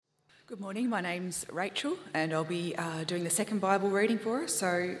Good morning, my name's Rachel and I'll be doing the second Bible reading for us.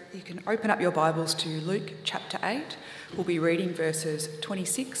 So you can open up your Bibles to Luke chapter 8. We'll be reading verses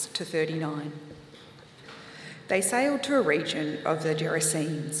 26 to 39. They sailed to a region of the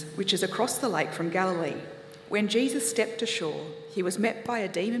Gerasenes, which is across the lake from Galilee. When Jesus stepped ashore, he was met by a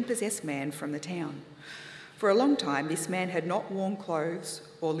demon-possessed man from the town. For a long time, this man had not worn clothes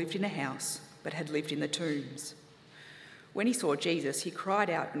or lived in a house, but had lived in the tombs. When he saw Jesus, he cried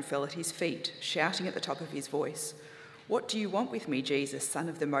out and fell at his feet, shouting at the top of his voice, "What do you want with me, Jesus, Son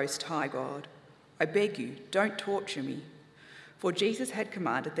of the Most High God? I beg you, don't torture me." For Jesus had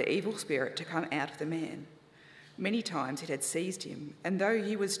commanded the evil spirit to come out of the man. Many times it had seized him, and though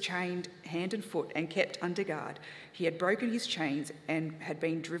he was chained hand and foot and kept under guard, he had broken his chains and had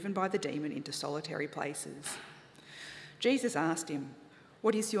been driven by the demon into solitary places. Jesus asked him,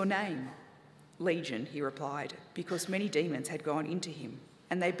 "What is your name?" "Legion," he replied, because many demons had gone into him,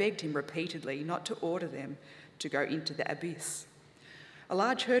 and they begged him repeatedly not to order them to go into the abyss. A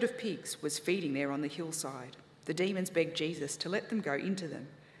large herd of pigs was feeding there on the hillside. The demons begged Jesus to let them go into them,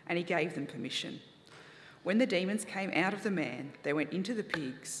 and he gave them permission. When the demons came out of the man, they went into the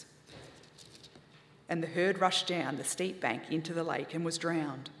pigs, and the herd rushed down the steep bank into the lake and was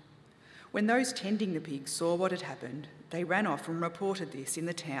drowned. When those tending the pigs saw what had happened, they ran off and reported this in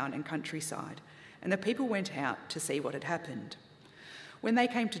the town and countryside, and the people went out to see what had happened. When they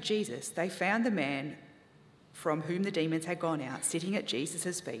came to Jesus, they found the man from whom the demons had gone out sitting at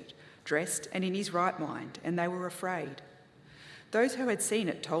Jesus' feet, dressed and in his right mind, and they were afraid. Those who had seen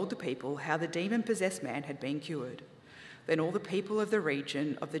it told the people how the demon-possessed man had been cured. Then all the people of the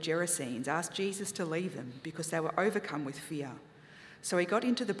region of the Gerasenes asked Jesus to leave them because they were overcome with fear. So he got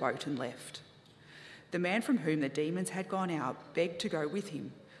into the boat and left. The man from whom the demons had gone out begged to go with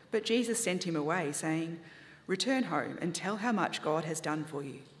him, but Jesus sent him away, saying, "Return home and tell how much God has done for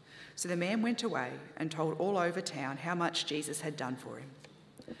you." So the man went away and told all over town how much Jesus had done for him.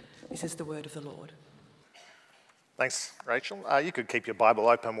 This is the word of the Lord. Thanks, Rachel. You could keep your Bible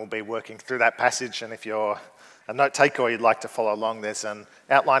open. We'll be working through that passage, and if you're a note taker or you'd like to follow along, there's an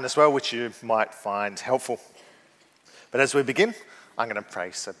outline as well, which you might find helpful. But as we begin, I'm going to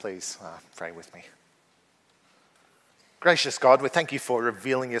pray, so please pray with me. Gracious God, we thank you for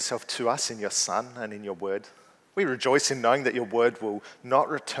revealing yourself to us in your Son and in your word. We rejoice in knowing that your word will not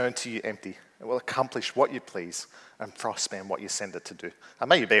return to you empty. It will accomplish what you please and prosper in what you send it to do. And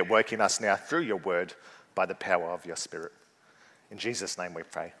may you be at work in us now through your word by the power of your Spirit. In Jesus' name we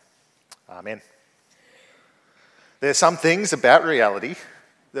pray. Amen. There are some things about reality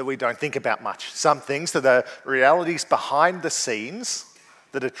that we don't think about much. Some things that are realities behind the scenes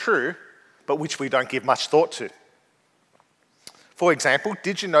that are true, but which we don't give much thought to. For example,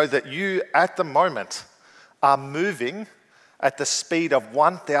 did you know that you, at the moment, are moving at the speed of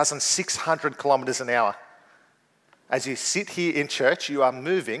 1,600 kilometres an hour? As you sit here in church, you are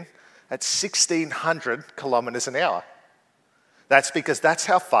moving at 1,600 kilometres an hour. That's because that's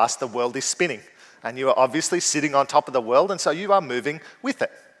how fast the world is spinning. And you are obviously sitting on top of the world, and so you are moving with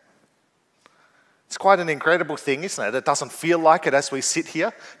it. It's quite an incredible thing, isn't it? It doesn't feel like it as we sit here.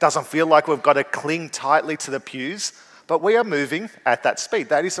 It doesn't feel like we've got to cling tightly to the pews. But we are moving at that speed.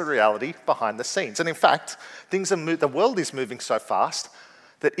 That is a reality behind the scenes. And in fact, the world is moving so fast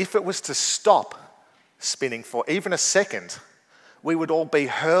that if it was to stop spinning for even a second, we would all be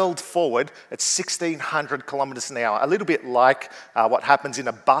hurled forward at 1,600 kilometres an hour. A little bit like what happens in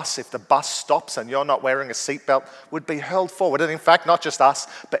a bus. If the bus stops and you're not wearing a seatbelt, would be hurled forward. And in fact, not just us,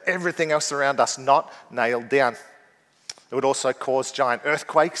 but everything else around us not nailed down. It would also cause giant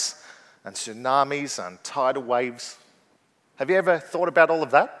earthquakes and tsunamis and tidal waves. Have you ever thought about all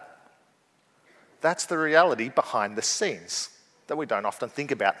of that? That's the reality behind the scenes that we don't often think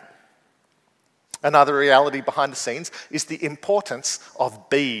about. Another reality behind the scenes is the importance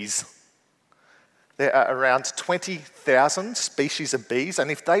of bees. There are around 20,000 species of bees, and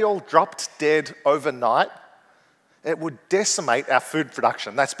if they all dropped dead overnight, it would decimate our food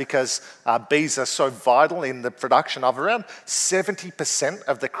production. That's because bees are so vital in the production of around 70%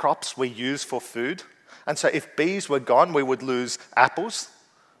 of the crops we use for food. And so if bees were gone, we would lose apples,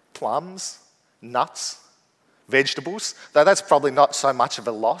 plums, nuts, vegetables, though that's probably not so much of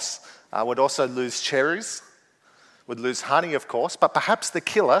a loss. We'd also lose cherries, we'd lose honey, of course, but perhaps the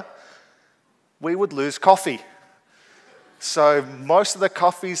killer, we would lose coffee. So most of the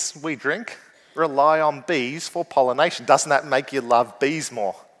coffees we drink rely on bees for pollination. Doesn't that make you love bees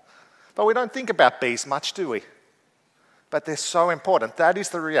more? But we don't think about bees much, do we? But they're so important. That is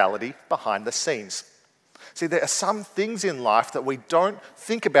the reality behind the scenes. See, there are some things in life that we don't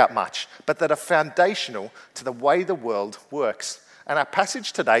think about much, but that are foundational to the way the world works. And our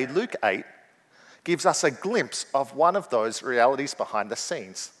passage today, Luke 8, gives us a glimpse of one of those realities behind the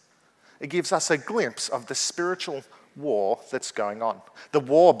scenes. It gives us a glimpse of the spiritual war that's going on, the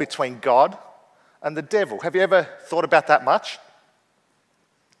war between God and the devil. Have you ever thought about that much?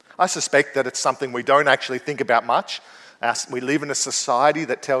 I suspect that it's something we don't actually think about much. We live in a society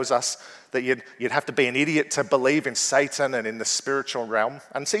that tells us that you'd have to be an idiot to believe in Satan and in the spiritual realm,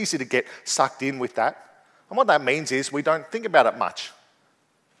 and it's easy to get sucked in with that. And what that means is we don't think about it much.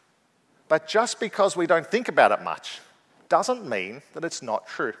 But just because we don't think about it much doesn't mean that it's not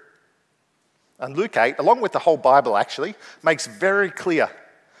true. And Luke 8, along with the whole Bible actually, makes very clear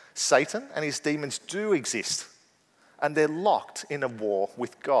Satan and his demons do exist, and they're locked in a war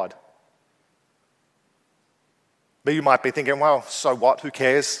with God. But you might be thinking, well, so what? Who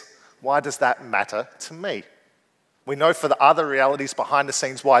cares? Why does that matter to me? We know for the other realities behind the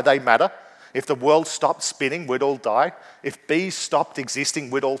scenes why they matter. If the world stopped spinning, we'd all die. If bees stopped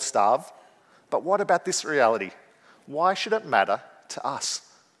existing, we'd all starve. But what about this reality? Why should it matter to us?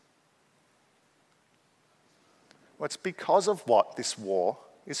 Well, it's because of what this war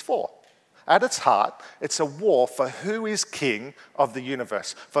is for. At its heart, it's a war for who is king of the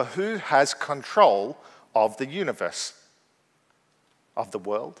universe, for who has control of the universe, of the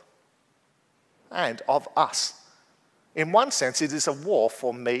world, and of us. In one sense, it is a war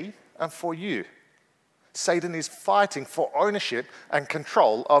for me and for you. Satan is fighting for ownership and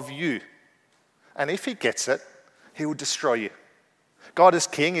control of you. And if he gets it, he will destroy you. God as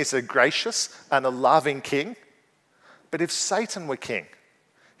king is a gracious and a loving king. But if Satan were king,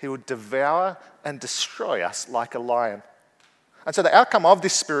 he would devour and destroy us like a lion. And so the outcome of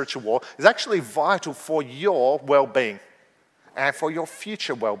this spiritual war is actually vital for your well-being and for your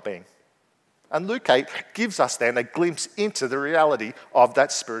future well-being. And Luke 8 gives us then a glimpse into the reality of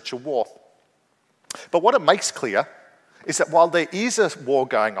that spiritual war. But what it makes clear is that while there is a war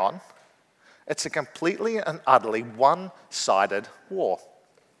going on, it's a completely and utterly one-sided war.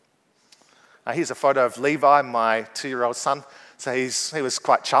 Here's a photo of Levi, my 2-year-old son. So he was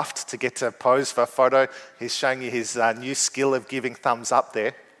quite chuffed to get to pose for a photo. He's showing you his new skill of giving thumbs up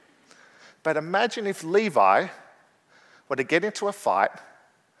there. But imagine if Levi were to get into a fight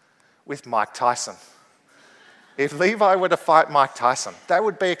with Mike Tyson. If Levi were to fight Mike Tyson, that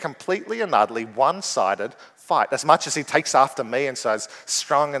would be a completely and utterly one-sided fight. As much as he takes after me and so as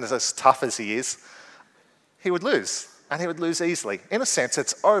strong and as tough as he is, he would lose, and he would lose easily. In a sense,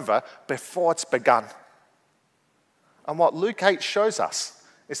 it's over before it's begun. And what Luke 8 shows us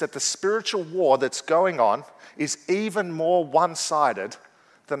is that the spiritual war that's going on is even more one-sided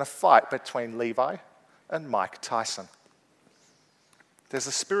than a fight between Levi and Mike Tyson. There's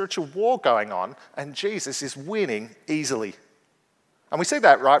a spiritual war going on, and Jesus is winning easily. And we see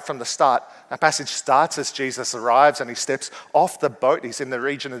that right from the start. Our passage starts as Jesus arrives and he steps off the boat. He's in the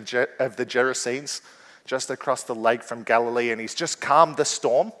region of the Gerasenes, just across the lake from Galilee, and he's just calmed the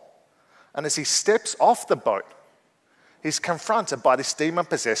storm. And as he steps off the boat, he's confronted by this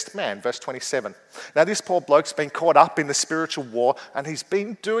demon-possessed man, verse 27. Now, this poor bloke's been caught up in the spiritual war, and he's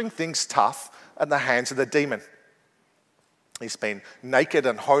been doing things tough at the hands of the demon. He's been naked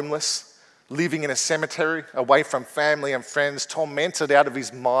and homeless, living in a cemetery, away from family and friends, tormented out of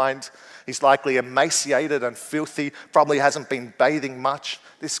his mind. He's likely emaciated and filthy, probably hasn't been bathing much.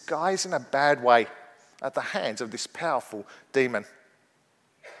 This guy's in a bad way at the hands of this powerful demon.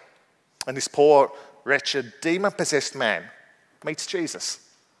 And this poor, wretched, demon-possessed man meets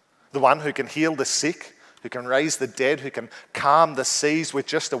Jesus, the one who can heal the sick, who can raise the dead, who can calm the seas with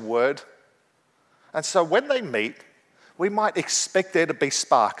just a word. And so when they meet, we might expect there to be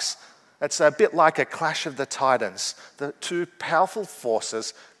sparks. It's a bit like a clash of the titans, the two powerful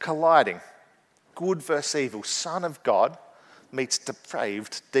forces colliding. Good versus evil, Son of God meets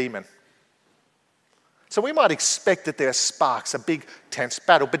depraved demon. So we might expect that there are sparks, a big tense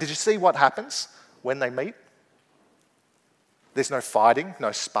battle, but did you see what happens when they meet? There's no fighting,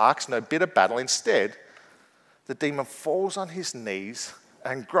 no sparks, no bitter battle. Instead, the demon falls on his knees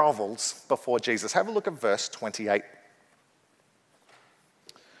and grovels before Jesus. Have a look at verse 28.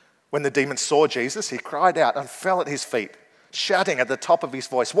 When the demon saw Jesus, he cried out and fell at his feet, shouting at the top of his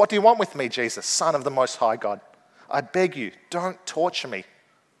voice, "What do you want with me, Jesus, Son of the Most High God? I beg you, don't torture me."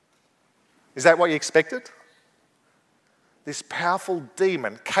 Is that what you expected? This powerful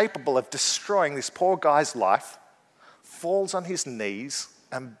demon, capable of destroying this poor guy's life, falls on his knees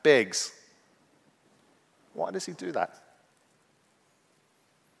and begs. Why does he do that?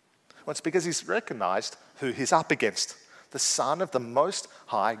 Well, it's because he's recognized who he's up against. The Son of the Most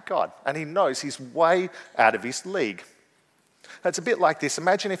High God. And he knows he's way out of his league. It's a bit like this.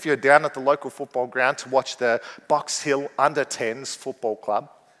 Imagine if you're down at the local football ground to watch the Box Hill Under-10s football club.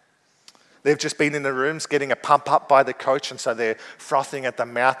 They've just been in the rooms getting a pump up by the coach, and so they're frothing at the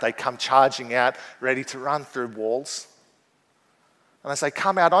mouth. They come charging out, ready to run through walls. And as they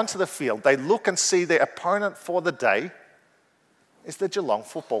come out onto the field, they look and see their opponent for the day is the Geelong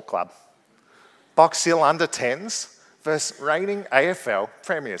Football Club. Box Hill Under-10s versus reigning AFL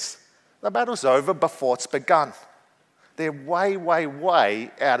premiers. The battle's over before it's begun. They're way, way,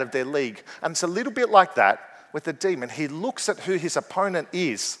 way out of their league. And it's a little bit like that with the demon. He looks at who his opponent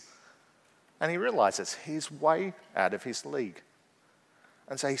is, and he realizes he's way out of his league.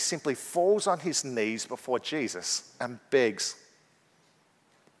 And so he simply falls on his knees before Jesus and begs.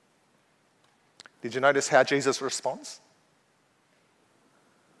 Did you notice how Jesus responds?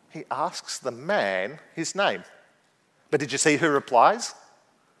 He asks the man his name. But did you see who replies?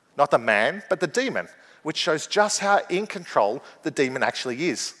 Not the man, but the demon, which shows just how in control the demon actually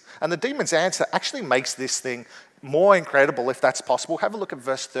is. And the demon's answer actually makes this thing more incredible, if that's possible. Have a look at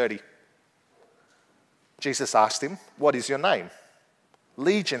verse 30. Jesus asked him, "What is your name?"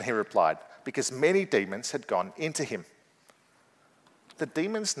 "Legion," he replied, because many demons had gone into him. The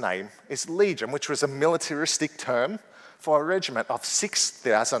demon's name is Legion, which was a militaristic term for a regiment of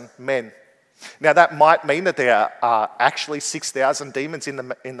 6,000 men. Now, that might mean that there are actually 6,000 demons in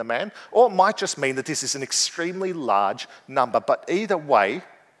the man, or it might just mean that this is an extremely large number. But either way,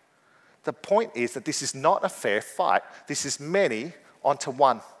 the point is that this is not a fair fight. This is many onto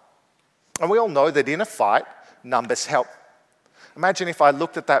one. And we all know that in a fight, numbers help. Imagine if I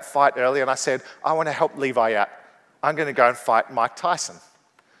looked at that fight earlier and I said, I want to help Levi out. I'm going to go and fight Mike Tyson.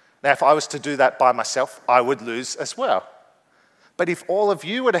 Now, if I was to do that by myself, I would lose as well. But if all of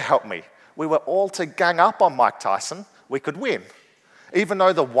you were to help me, we were all to gang up on Mike Tyson, we could win. Even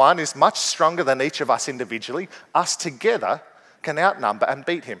though the one is much stronger than each of us individually, us together can outnumber and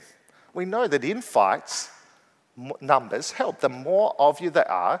beat him. We know that in fights, numbers help. The more of you there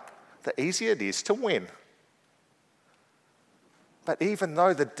are, the easier it is to win. But even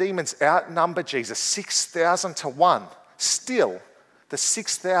though the demons outnumber Jesus 6,000 to 1, still the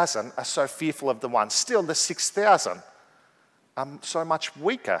 6,000 are so fearful of the one. Still the 6,000 are so much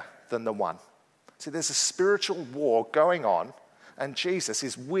weaker than the one. See, there's a spiritual war going on, and Jesus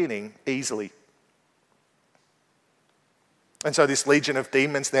is winning easily. And so this legion of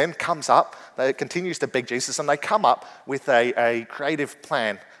demons then comes up, it continues to beg Jesus, and they come up with a creative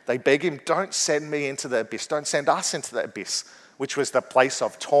plan. They beg him, don't send me into the abyss, don't send us into the abyss, which was the place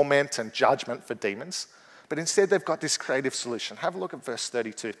of torment and judgment for demons. But instead they've got this creative solution. Have a look at verse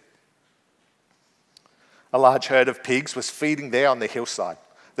 32. A large herd of pigs was feeding there on the hillside.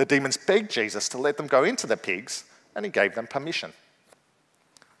 The demons begged Jesus to let them go into the pigs, and he gave them permission.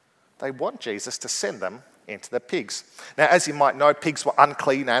 They want Jesus to send them into the pigs. Now, as you might know, pigs were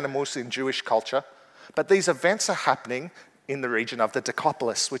unclean animals in Jewish culture, but these events are happening in the region of the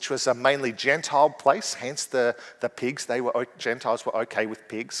Decapolis, which was a mainly Gentile place, hence the pigs. Gentiles were okay with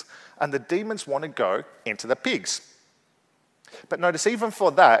pigs, and the demons want to go into the pigs. But notice, even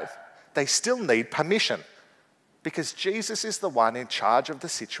for that, they still need permission, because Jesus is the one in charge of the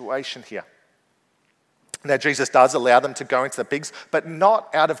situation here. Now, Jesus does allow them to go into the pigs, but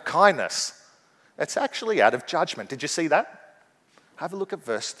not out of kindness. It's actually out of judgment. Did you see that? Have a look at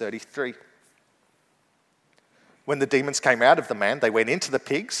verse 33. When the demons came out of the man, they went into the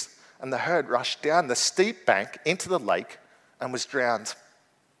pigs, and the herd rushed down the steep bank into the lake and was drowned.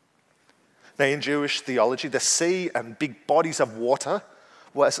 Now, in Jewish theology, the sea and big bodies of water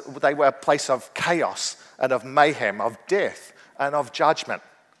were a place of chaos and of mayhem, of death and of judgment.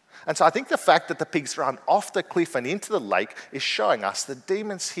 And so I think the fact that the pigs run off the cliff and into the lake is showing us the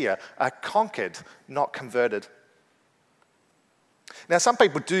demons here are conquered, not converted. Now, some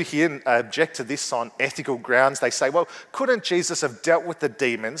people do here object to this on ethical grounds. They say, well, couldn't Jesus have dealt with the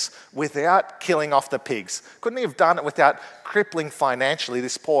demons without killing off the pigs? Couldn't he have done it without crippling financially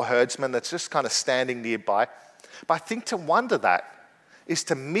this poor herdsman that's just kind of standing nearby? But I think to wonder that is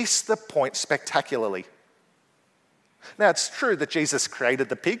to miss the point spectacularly. Now, it's true that Jesus created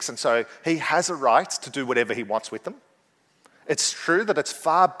the pigs, and so he has a right to do whatever he wants with them. It's true that it's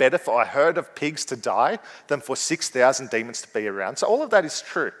far better for a herd of pigs to die than for 6,000 demons to be around. So all of that is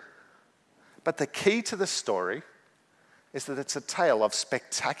true. But the key to the story is that it's a tale of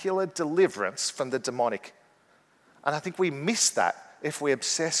spectacular deliverance from the demonic. And I think we miss that if we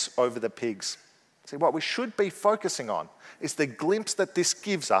obsess over the pigs. See, what we should be focusing on is the glimpse that this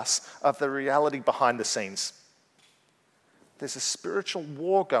gives us of the reality behind the scenes. There's a spiritual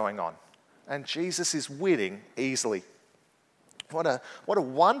war going on, and Jesus is winning easily. What a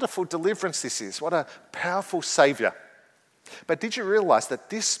wonderful deliverance this is. What a powerful Saviour. But did you realize that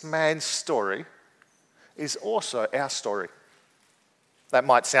this man's story is also our story? That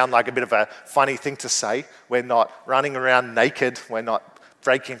might sound like a bit of a funny thing to say. We're not running around naked. We're not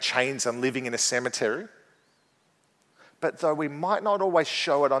breaking chains and living in a cemetery. But though we might not always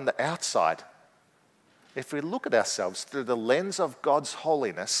show it on the outside, if we look at ourselves through the lens of God's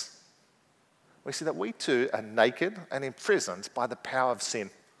holiness, we see that we too are naked and imprisoned by the power of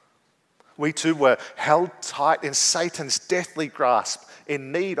sin. We too were held tight in Satan's deathly grasp,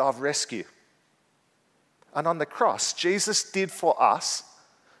 in need of rescue. And on the cross, Jesus did for us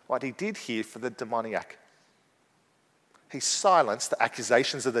what he did here for the demoniac. He silenced the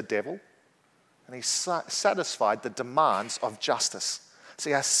accusations of the devil, and he satisfied the demands of justice.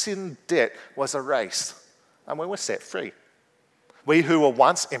 See, our sin debt was erased, and we were set free. We who were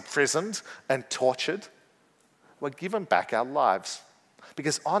once imprisoned and tortured were given back our lives.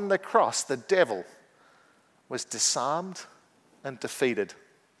 Because on the cross, the devil was disarmed and defeated.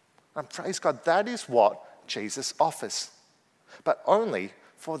 And praise God, that is what Jesus offers. But only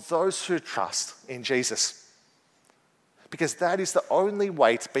for those who trust in Jesus. Because that is the only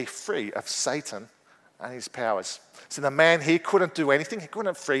way to be free of Satan and his powers. So the man here couldn't do anything. He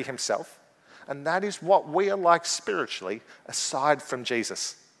couldn't free himself. And that is what we are like spiritually, aside from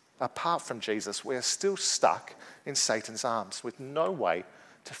Jesus. Apart from Jesus, we are still stuck in Satan's arms with no way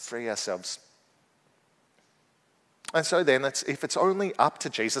to free ourselves. And so then, if it's only up to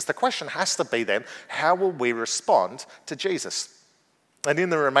Jesus, the question has to be then, how will we respond to Jesus? And in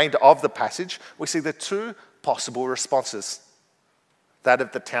the remainder of the passage, we see the two possible responses. That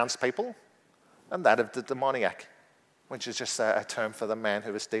of the townspeople and that of the demoniac, which is just a term for the man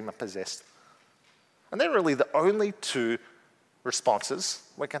who was demon-possessed. And they're really the only two responses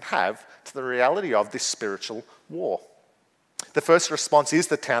we can have to the reality of this spiritual war. The first response is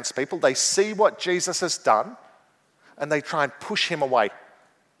the townspeople. They see what Jesus has done and they try and push him away.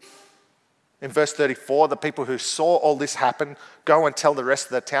 In verse 34, the people who saw all this happen go and tell the rest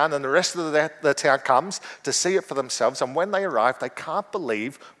of the town, and the rest of the town comes to see it for themselves, and when they arrive, they can't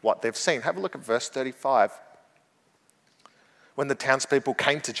believe what they've seen. Have a look at verse 35. When the townspeople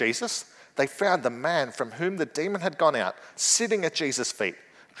came to Jesus, they found the man from whom the demon had gone out sitting at Jesus' feet,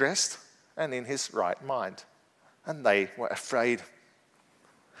 dressed and in his right mind. And they were afraid.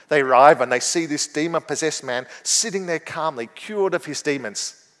 They arrive and they see this demon-possessed man sitting there calmly, cured of his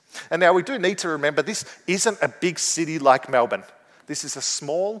demons. And now we do need to remember this isn't a big city like Melbourne. This is a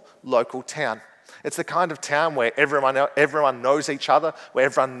small local town. It's the kind of town where everyone knows each other, where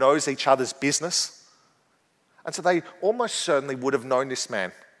everyone knows each other's business. And so they almost certainly would have known this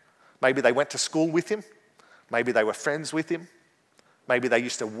man. Maybe they went to school with him. Maybe they were friends with him. Maybe they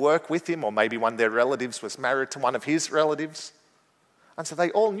used to work with him, or maybe one of their relatives was married to one of his relatives. And so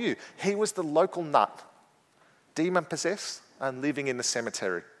they all knew he was the local nut, demon-possessed and living in the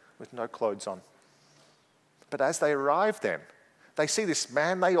cemetery with no clothes on. But as they arrive then, they see this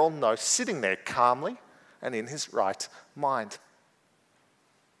man they all know sitting there calmly and in his right mind.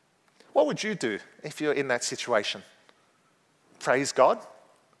 What would you do if you're in that situation? Praise God?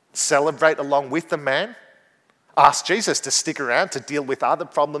 Celebrate along with the man? Ask Jesus to stick around to deal with other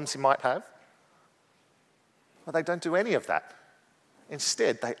problems he might have? Well, they don't do any of that.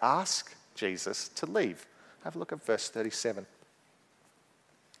 Instead, they ask Jesus to leave. Have a look at verse 37.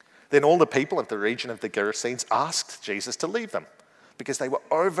 Then all the people of the region of the Gerasenes asked Jesus to leave them because they were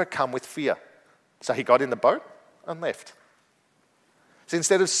overcome with fear. So he got in the boat and left. So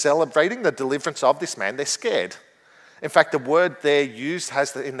instead of celebrating the deliverance of this man, they're scared. In fact, the word there used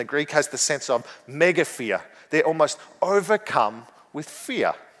in the Greek has the sense of mega fear. They're almost overcome with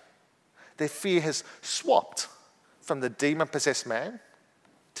fear. Their fear has swapped from the demon-possessed man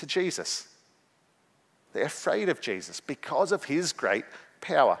to Jesus. They're afraid of Jesus because of his great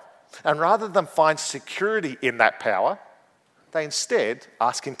power. And rather than find security in that power, they instead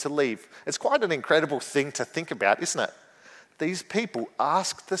ask him to leave. It's quite an incredible thing to think about, isn't it? These people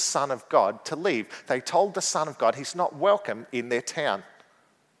asked the Son of God to leave. They told the Son of God he's not welcome in their town.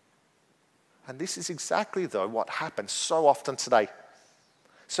 And this is exactly, though, what happens so often today.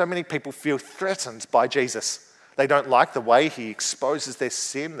 So many people feel threatened by Jesus. They don't like the way he exposes their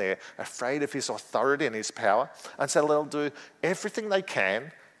sin. They're afraid of his authority and his power. And so they'll do everything they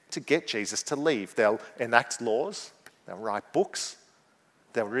can to get Jesus to leave. They'll enact laws. They'll write books.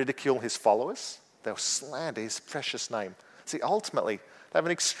 They'll ridicule his followers. They'll slander his precious name. See, ultimately, they have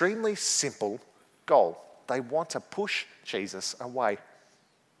an extremely simple goal. They want to push Jesus away.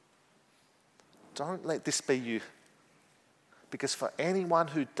 Don't let this be you. Because for anyone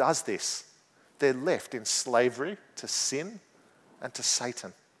who does this, they're left in slavery to sin and to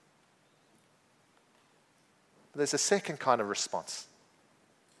Satan. But there's a second kind of response,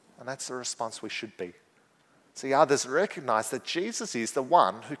 and that's the response we should be. See, others recognize that Jesus is the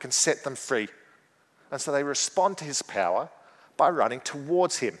one who can set them free. And so they respond to his power by running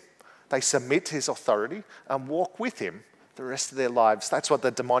towards him. They submit to his authority and walk with him the rest of their lives. That's what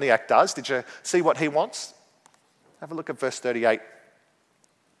the demoniac does. Did you see what he wants? Have a look at verse 38.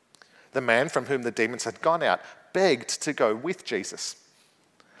 The man from whom the demons had gone out begged to go with Jesus.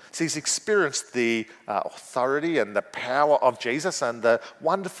 So he's experienced the authority and the power of Jesus and the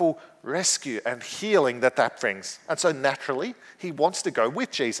wonderful rescue and healing that brings. And so naturally, he wants to go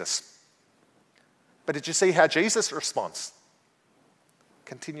with Jesus. But did you see how Jesus responds?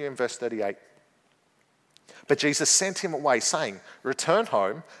 Continue in verse 38. But Jesus sent him away, saying, "Return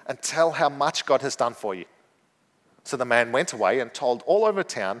home and tell how much God has done for you." So the man went away and told all over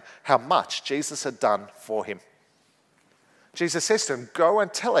town how much Jesus had done for him. Jesus says to him, "Go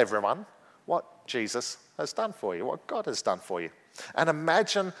and tell everyone what Jesus has done for you, what God has done for you." And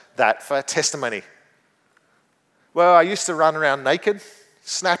imagine that for a testimony. Well, I used to run around naked,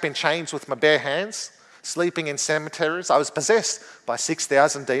 snapping chains with my bare hands, sleeping in cemeteries. I was possessed by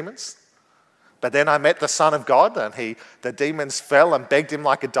 6,000 demons. But then I met the Son of God, and the demons fell and begged him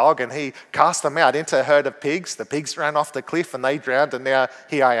like a dog, and he cast them out into a herd of pigs. The pigs ran off the cliff and they drowned, and now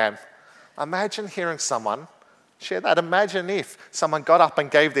here I am. Imagine hearing someone share that. Imagine if someone got up and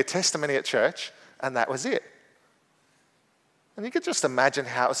gave their testimony at church, and that was it. And you could just imagine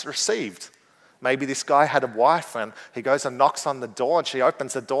how it was received. Maybe this guy had a wife, and he goes and knocks on the door, and she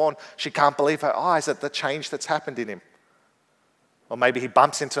opens the door, and she can't believe her eyes at the change that's happened in him. Or maybe he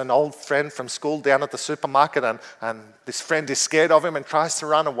bumps into an old friend from school down at the supermarket, and this friend is scared of him and tries to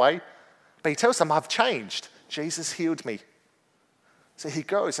run away. But he tells them, "I've changed. Jesus healed me." So he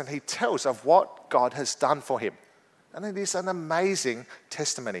goes and he tells of what God has done for him. And it is an amazing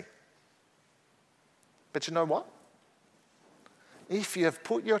testimony. But you know what? If you have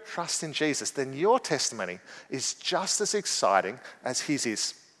put your trust in Jesus, then your testimony is just as exciting as his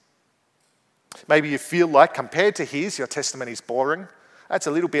is. Maybe you feel like, compared to his, your testimony is boring. That's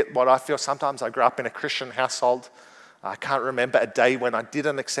a little bit what I feel sometimes. I grew up in a Christian household. I can't remember a day when I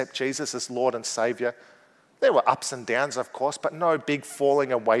didn't accept Jesus as Lord and Saviour. There were ups and downs, of course, but no big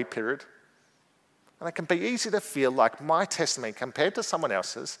falling away period. And it can be easy to feel like my testimony, compared to someone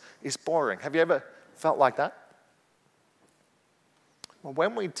else's, is boring. Have you ever felt like that? Well,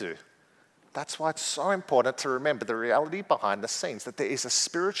 when we do, that's why it's so important to remember the reality behind the scenes, that there is a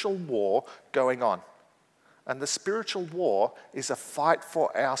spiritual war going on. And the spiritual war is a fight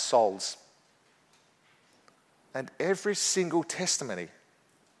for our souls. And every single testimony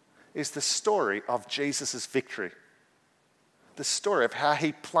is the story of Jesus' victory. The story of how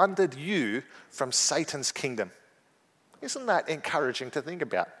he plundered you from Satan's kingdom. Isn't that encouraging to think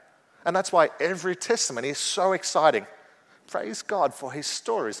about? And that's why every testimony is so exciting. Praise God for his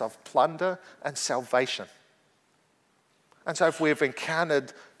stories of plunder and salvation. And so if we've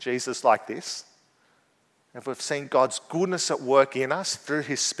encountered Jesus like this, if we've seen God's goodness at work in us through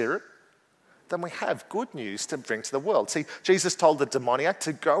his Spirit, then we have good news to bring to the world. See, Jesus told the demoniac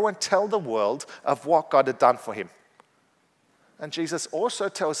to go and tell the world of what God had done for him. And Jesus also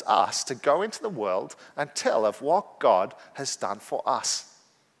tells us to go into the world and tell of what God has done for us.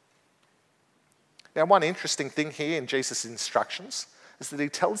 Now, one interesting thing here in Jesus' instructions is that he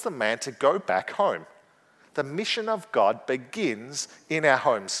tells the man to go back home. The mission of God begins in our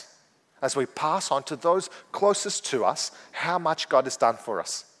homes as we pass on to those closest to us how much God has done for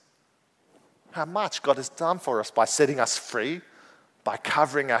us. How much God has done for us by setting us free, by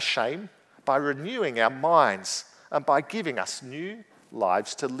covering our shame, by renewing our minds, and by giving us new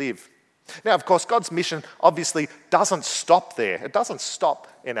lives to live. Now, of course, God's mission obviously doesn't stop there. It doesn't stop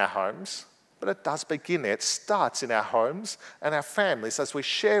in our homes, but it does begin there. It starts in our homes and our families as we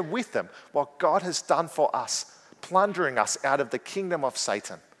share with them what God has done for us, plundering us out of the kingdom of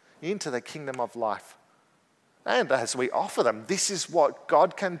Satan into the kingdom of life. And as we offer them, this is what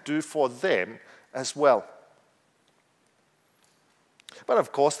God can do for them as well. But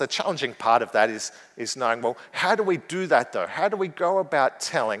of course, the challenging part of that is knowing, well, how do we do that though? How do we go about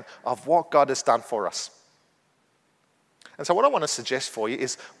telling of what God has done for us? And so what I want to suggest for you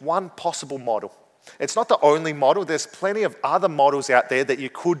is one possible model. It's not the only model. There's plenty of other models out there that you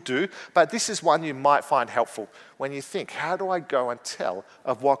could do, but this is one you might find helpful when you think, how do I go and tell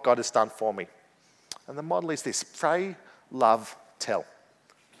of what God has done for me? And the model is this: pray, love, tell.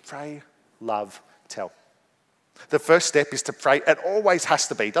 Pray, love, tell. The first step is to pray. It always has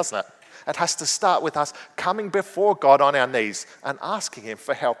to be, doesn't it? It has to start with us coming before God on our knees and asking him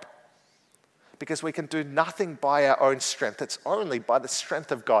for help. Because we can do nothing by our own strength. It's only by the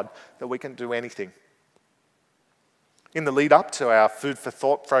strength of God that we can do anything. In the lead up to our Food for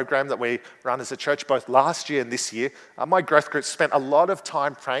Thought program that we run as a church both last year and this year, my growth group spent a lot of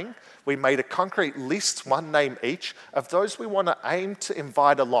time praying. We made a concrete list, one name each, of those we want to aim to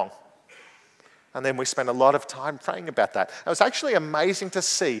invite along. And then we spent a lot of time praying about that. It was actually amazing to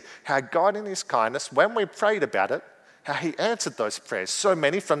see how God in his kindness, when we prayed about it, how he answered those prayers. So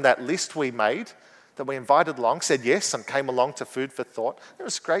many from that list we made that we invited along said yes and came along to Food for Thought. It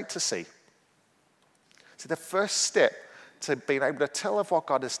was great to see. So the first step to being able to tell of what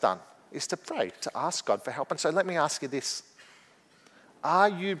God has done is to pray, to ask God for help. And so let me ask you this. Are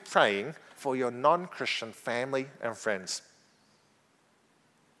you praying for your non-Christian family and friends?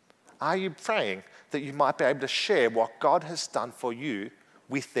 Are you praying that you might be able to share what God has done for you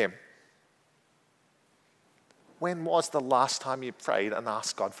with them? When was the last time you prayed and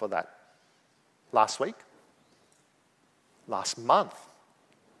asked God for that? Last week? Last month?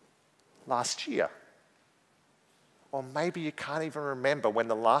 Last year? Or maybe you can't even remember when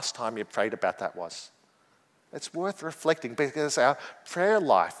the last time you prayed about that was. It's worth reflecting because our prayer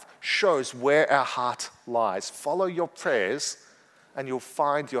life shows where our heart lies. Follow your prayers and you'll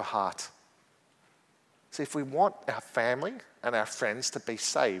find your heart. See, if we want our family and our friends to be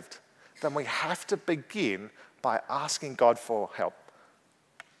saved, then we have to begin by asking God for help.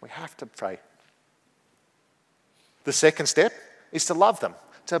 We have to pray. The second step is to love them,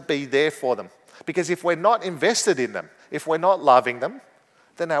 to be there for them. Because if we're not invested in them, if we're not loving them,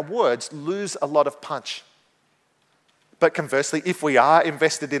 then our words lose a lot of punch. But conversely, if we are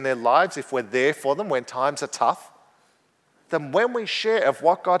invested in their lives, if we're there for them when times are tough, then when we share of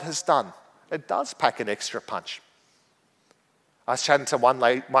what God has done, it does pack an extra punch. I was chatting to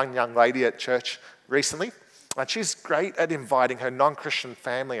one young lady at church recently, and she's great at inviting her non-Christian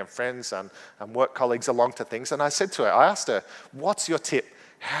family and friends and work colleagues along to things. And I said to her, I asked her, what's your tip?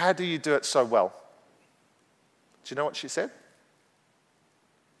 How do you do it so well? Do you know what she said?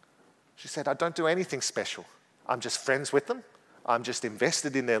 She said, I don't do anything special. I'm just friends with them. I'm just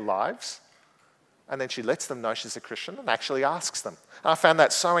invested in their lives. And then she lets them know she's a Christian and actually asks them. And I found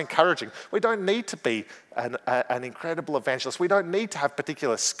that so encouraging. We don't need to be an incredible evangelist. We don't need to have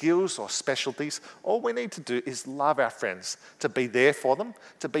particular skills or specialties. All we need to do is love our friends, to be there for them,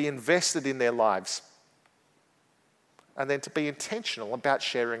 to be invested in their lives, and then to be intentional about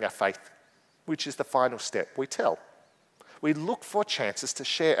sharing our faith, which is the final step. We tell. We look for chances to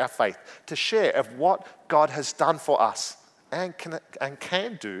share our faith, to share of what God has done for us and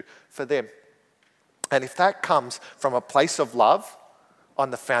can do for them. And if that comes from a place of love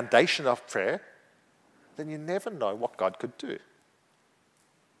on the foundation of prayer, then you never know what God could do.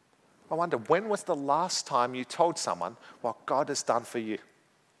 I wonder, when was the last time you told someone what God has done for you?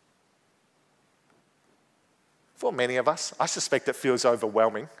 For many of us, I suspect it feels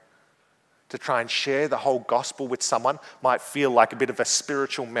overwhelming. To try and share the whole gospel with someone might feel like a bit of a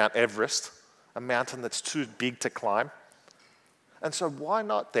spiritual Mount Everest, a mountain that's too big to climb. And so why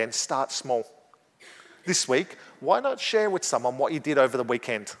not then start small? This week, why not share with someone what you did over the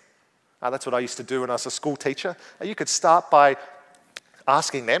weekend? That's what I used to do when I was a school teacher. You could start by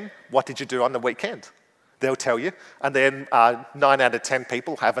asking them, what did you do on the weekend? They'll tell you. And then 9 out of 10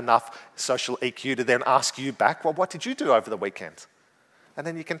 people have enough social EQ to then ask you back, well, what did you do over the weekend? And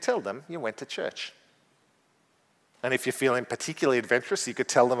then you can tell them you went to church. And if you're feeling particularly adventurous, you could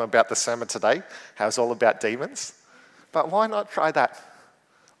tell them about the sermon today, how it's all about demons. But why not try that?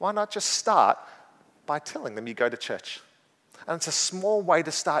 Why not just start by telling them you go to church? And it's a small way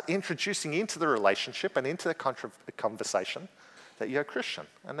to start introducing into the relationship and into the conversation that you're a Christian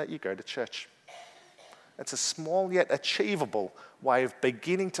and that you go to church. It's a small yet achievable way of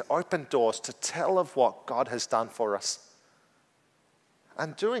beginning to open doors to tell of what God has done for us.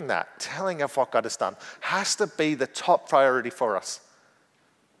 And doing that, telling of what God has done, has to be the top priority for us.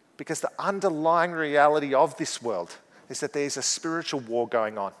 Because the underlying reality of this world is that there's a spiritual war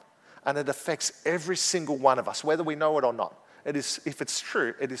going on. And it affects every single one of us, whether we know it or not. If it's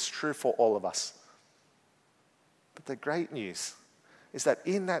true, it is true for all of us. But the great news is that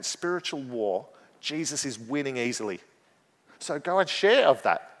in that spiritual war, Jesus is winning easily. So go and share of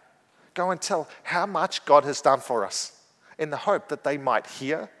that. Go and tell how much God has done for us, in the hope that they might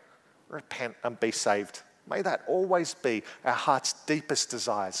hear, repent, and be saved. May that always be our heart's deepest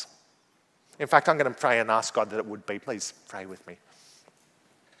desires. In fact, I'm going to pray and ask God that it would be. Please pray with me.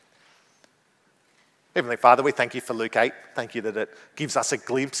 Heavenly Father, we thank you for Luke 8. Thank you that it gives us a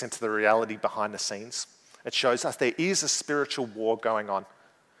glimpse into the reality behind the scenes. It shows us there is a spiritual war going on.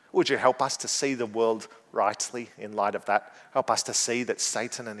 Would you help us to see the world rightly in light of that? Help us to see that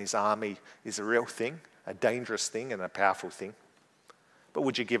Satan and his army is a real thing, a dangerous thing and a powerful thing. But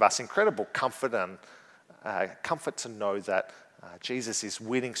would you give us incredible comfort and comfort to know that Jesus is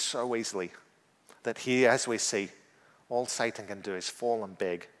winning so easily that here, as we see, all Satan can do is fall and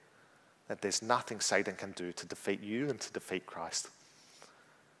beg, that there's nothing Satan can do to defeat you and to defeat Christ.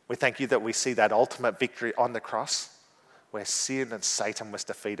 We thank you that we see that ultimate victory on the cross, where sin and Satan was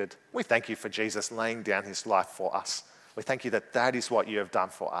defeated. We thank you for Jesus laying down his life for us. We thank you that that is what you have done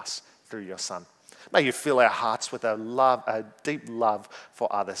for us through your Son. May you fill our hearts with a deep love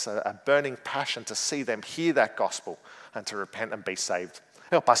for others, a burning passion to see them hear that gospel and to repent and be saved.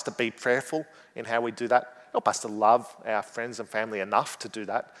 Help us to be prayerful in how we do that. Help us to love our friends and family enough to do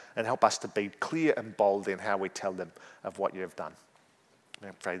that, and help us to be clear and bold in how we tell them of what you have done. I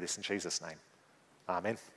pray this in Jesus' name. Amen.